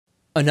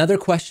Another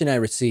question I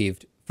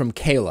received from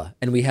Kayla,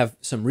 and we have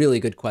some really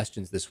good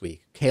questions this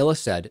week. Kayla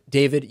said,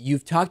 David,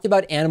 you've talked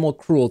about animal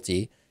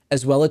cruelty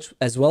as well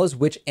as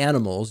which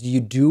animals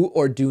you do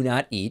or do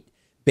not eat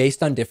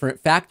based on different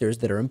factors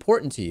that are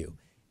important to you.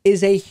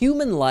 Is a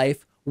human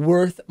life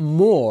worth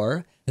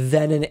more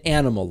than an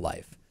animal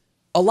life?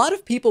 A lot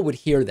of people would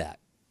hear that,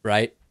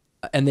 right?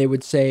 And they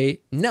would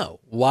say, no,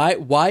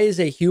 why is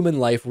a human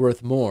life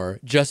worth more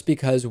just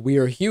because we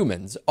are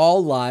humans?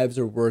 All lives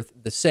are worth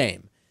the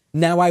same.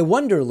 Now, I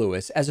wonder,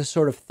 Lewis, as a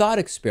sort of thought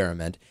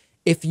experiment,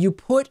 if you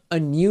put a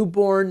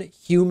newborn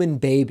human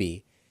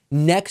baby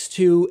next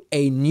to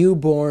a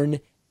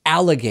newborn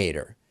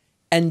alligator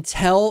and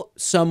tell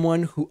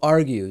someone who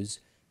argues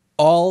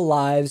all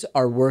lives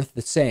are worth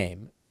the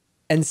same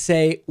and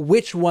say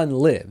which one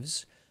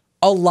lives,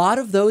 a lot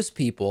of those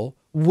people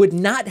would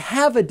not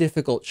have a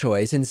difficult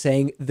choice in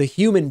saying the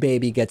human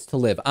baby gets to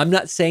live. I'm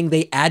not saying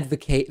they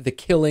advocate the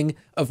killing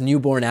of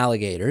newborn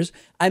alligators.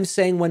 I'm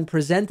saying when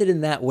presented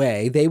in that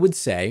way, they would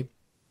say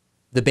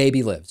the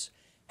baby lives.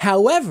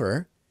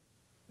 However,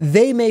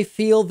 they may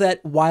feel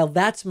that while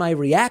that's my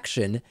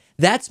reaction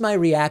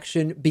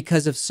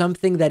because of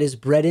something that is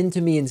bred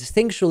into me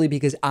instinctually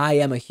because I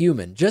am a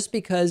human. Just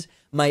because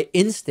my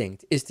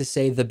instinct is to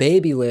say the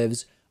baby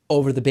lives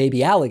over the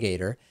baby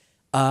alligator,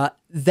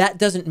 that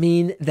doesn't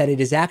mean that it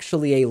is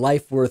actually a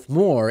life worth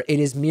more. It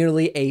is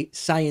merely a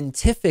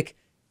scientific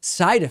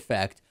side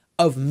effect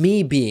of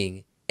me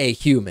being a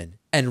human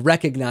and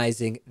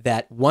recognizing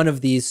that one of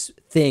these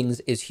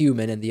things is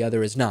human and the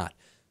other is not.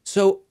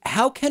 So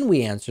how can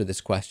we answer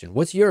this question?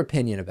 What's your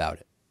opinion about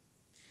it?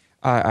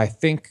 I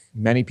think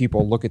many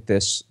people look at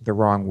this the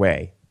wrong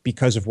way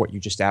because of what you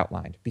just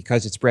outlined,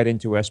 because it's bred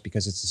into us,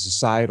 because it's a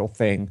societal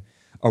thing,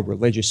 a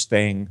religious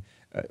thing,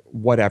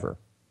 whatever.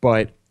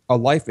 But a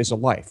life is a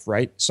life,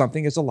 right?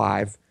 Something is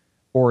alive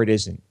or it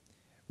isn't.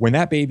 When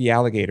that baby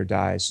alligator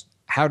dies,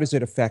 how does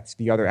it affect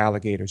the other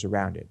alligators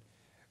around it?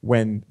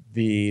 When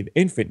the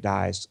infant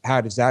dies,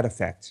 how does that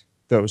affect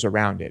those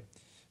around it?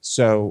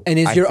 So, and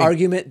is your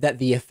argument that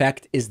the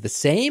effect is the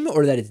same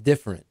or that it's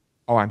different?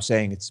 Oh, I'm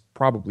saying it's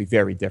probably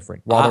very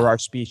different. While there are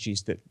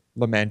species that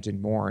lament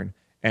and mourn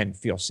and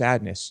feel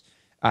sadness,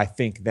 I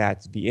think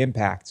that the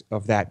impact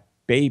of that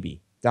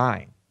baby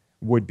dying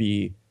would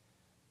be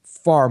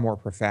far more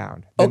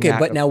profound. Okay,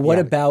 but now what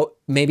about,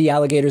 maybe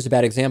alligator's a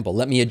bad example.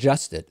 Let me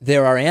adjust it.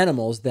 There are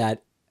animals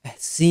that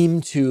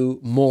seem to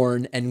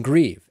mourn and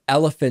grieve.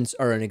 Elephants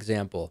are an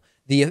example.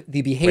 The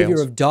behavior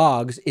Whales. of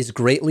dogs is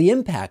greatly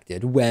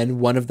impacted when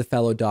one of the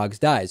fellow dogs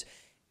dies.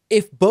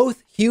 If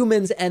both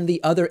humans and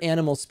the other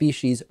animal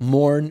species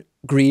mourn,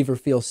 grieve, or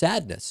feel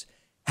sadness,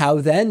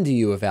 how then do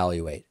you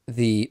evaluate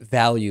the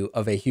value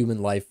of a human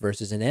life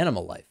versus an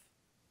animal life?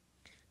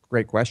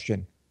 Great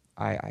question.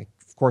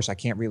 Of course, I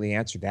can't really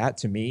answer that.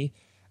 To me,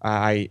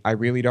 I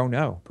really don't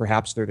know.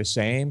 Perhaps they're the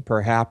same.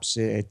 Perhaps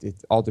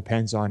it all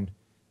depends on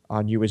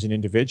you as an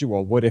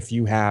individual. What if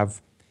you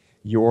have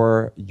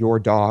your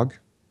dog,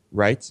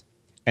 right,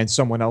 and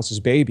someone else's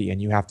baby,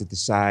 and you have to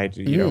decide,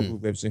 who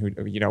lives and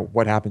who,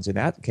 what happens in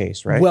that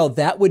case, right? Well,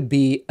 that would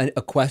be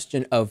a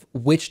question of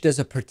which does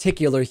a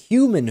particular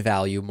human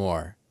value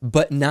more,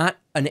 but not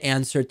an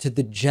answer to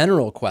the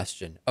general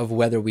question of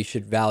whether we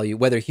should value,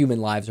 whether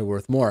human lives are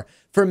worth more.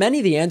 For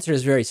many, the answer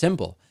is very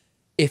simple.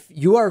 If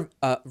you are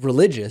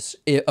religious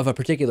of a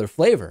particular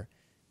flavor,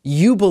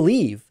 you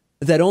believe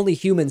that only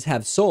humans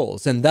have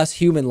souls, and thus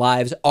human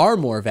lives are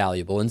more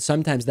valuable. And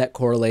sometimes that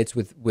correlates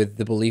with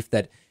the belief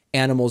that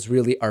animals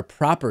really are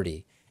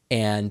property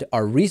and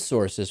are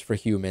resources for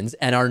humans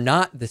and are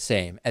not the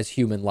same as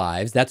human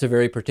lives. That's a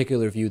very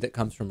particular view that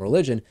comes from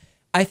religion.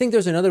 I think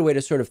there's another way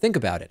to sort of think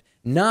about it.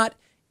 Not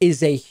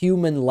is a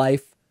human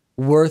life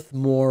worth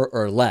more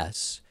or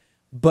less,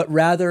 but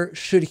rather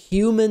should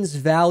humans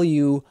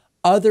value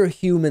other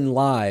human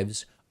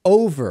lives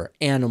over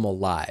animal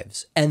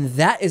lives? And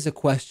that is a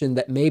question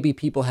that maybe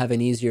people have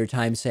an easier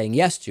time saying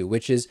yes to,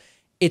 which is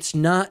it's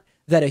not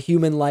that a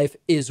human life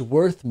is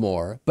worth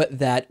more, but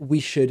that we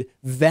should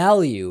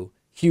value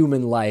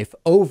human life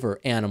over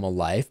animal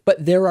life.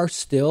 But there are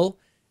still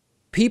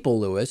people,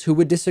 Lewis, who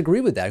would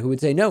disagree with that, who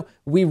would say, no,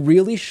 we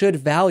really should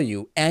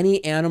value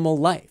any animal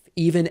life,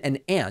 even an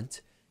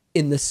ant,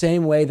 in the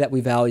same way that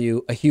we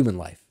value a human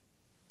life.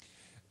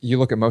 You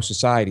look at most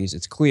societies,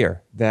 it's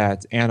clear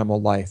that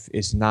animal life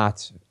is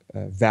not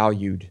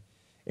valued,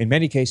 in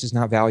many cases,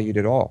 not valued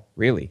at all,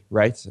 really,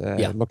 right?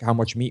 Look how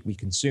much meat we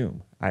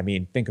consume. I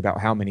mean, think about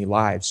how many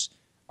lives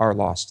are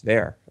lost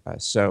there.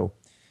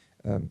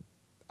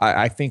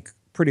 I think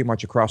pretty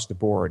much across the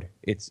board,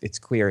 it's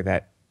clear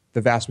that the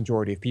vast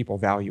majority of people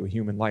value a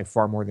human life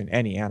far more than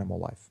any animal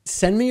life.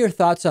 Send me your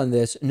thoughts on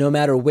this, no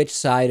matter which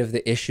side of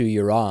the issue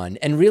you're on,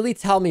 and really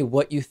tell me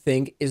what you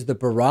think is the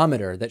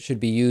barometer that should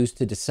be used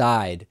to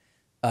decide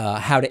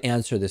how to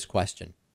answer this question.